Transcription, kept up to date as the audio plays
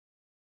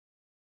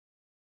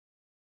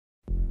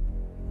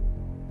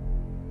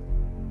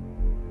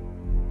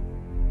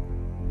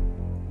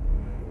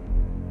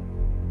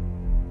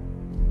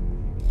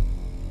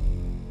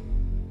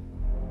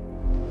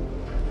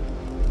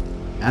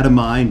At a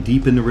mine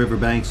deep in the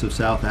riverbanks of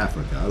South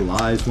Africa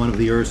lies one of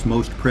the Earth's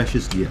most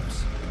precious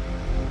gifts.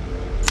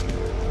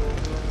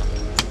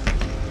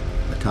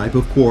 A type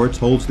of quartz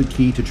holds the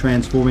key to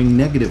transforming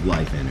negative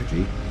life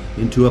energy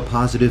into a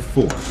positive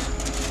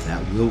force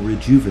that will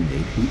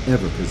rejuvenate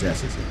whoever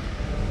possesses it.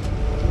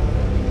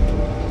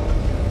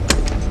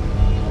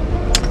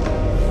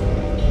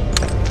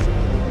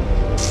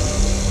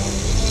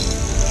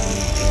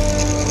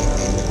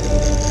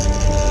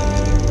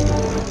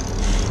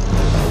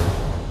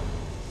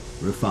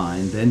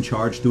 Refined, then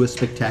charged through a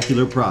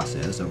spectacular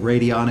process of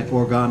radionic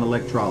orgone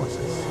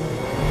electrolysis.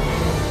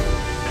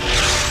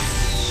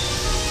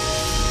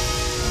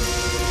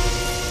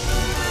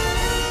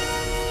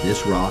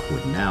 This rock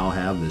would now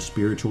have the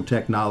spiritual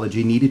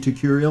technology needed to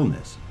cure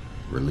illness,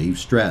 relieve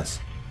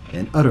stress,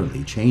 and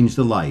utterly change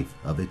the life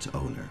of its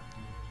owner.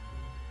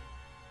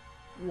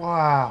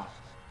 Wow.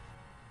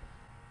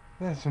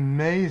 That's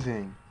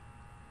amazing.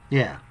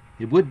 Yeah,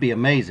 it would be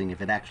amazing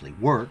if it actually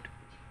worked.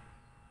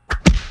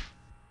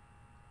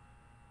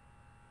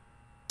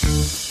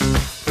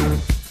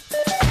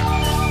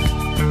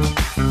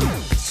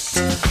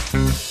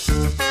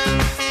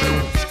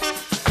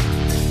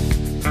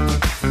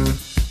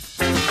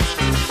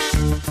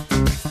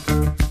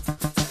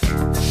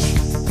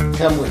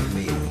 Come with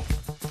me.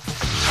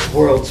 The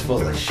world's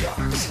full of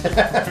sharks.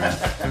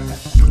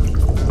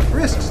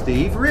 Risk,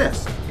 Steve,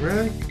 risk.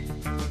 Really?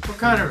 What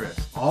kind of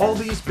risk? All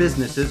these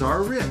businesses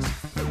are risk.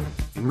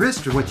 And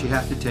risks are what you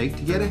have to take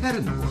to get ahead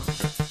in the world.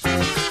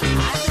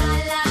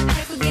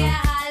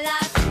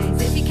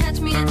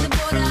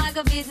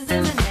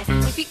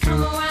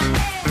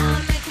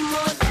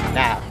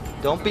 Now,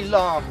 don't be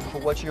alarmed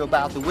for what you're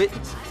about to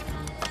witness.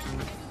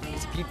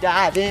 Because if you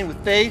dive in with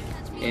faith,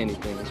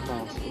 anything is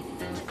possible.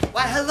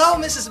 Why, hello,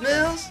 Mrs.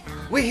 Mills.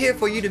 We're here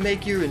for you to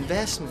make your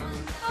investment.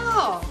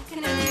 Oh.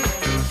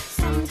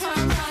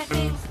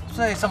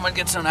 Say someone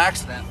gets in an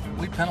accident,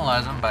 we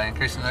penalize them by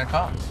increasing their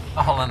costs.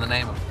 All in the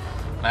name of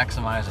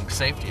maximizing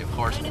safety, of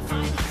course. You!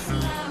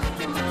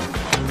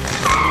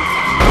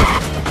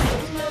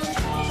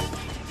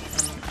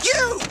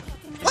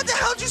 What the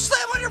hell did you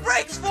slam on your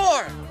brakes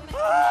for?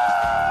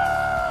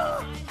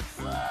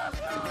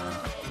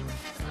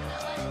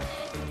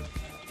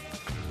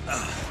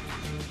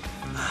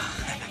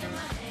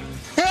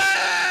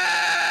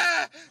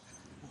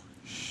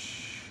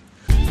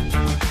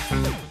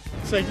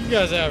 It's like you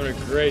guys are having a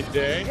great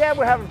day. Yeah,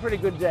 we're having a pretty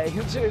good day.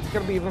 It's going to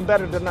be even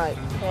better tonight.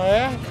 Oh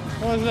yeah?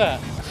 What's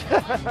that?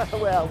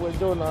 Well, we're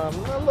doing a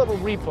little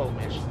repo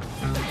mission.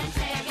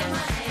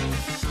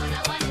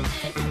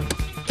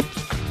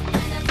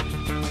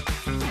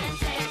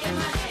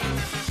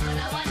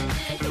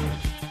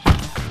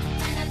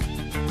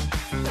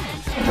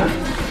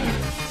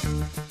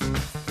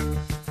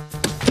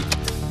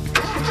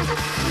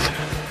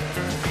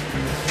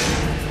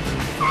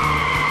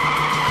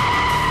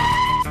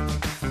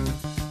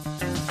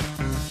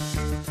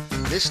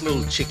 This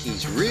little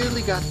chickie's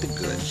really got the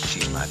goods.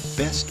 She's my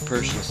best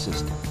personal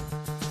assistant.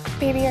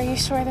 Baby, are you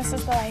sure this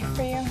is the life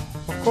for you?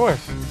 Of course.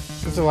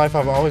 This is the life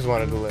I've always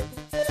wanted to live.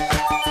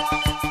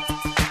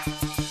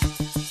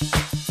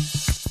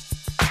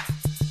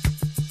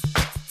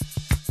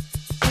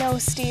 No,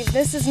 Steve,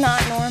 this is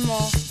not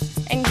normal.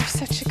 And you're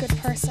such a good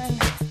person.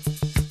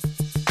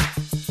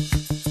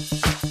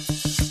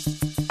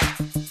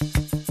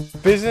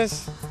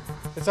 Business,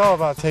 it's all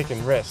about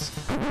taking risks.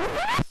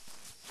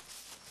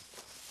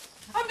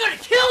 I'm gonna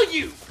kill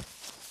you!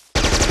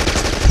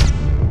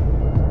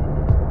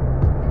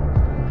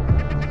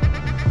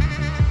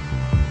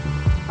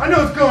 I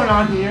know what's going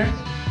on here.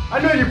 I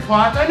know your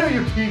plots. I know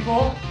your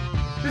people.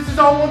 This is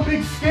all one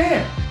big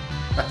scam.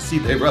 I see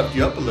they roughed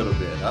you up a little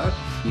bit, huh?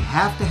 You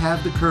have to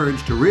have the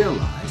courage to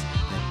realize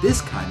that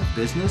this kind of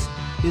business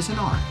is an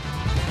art.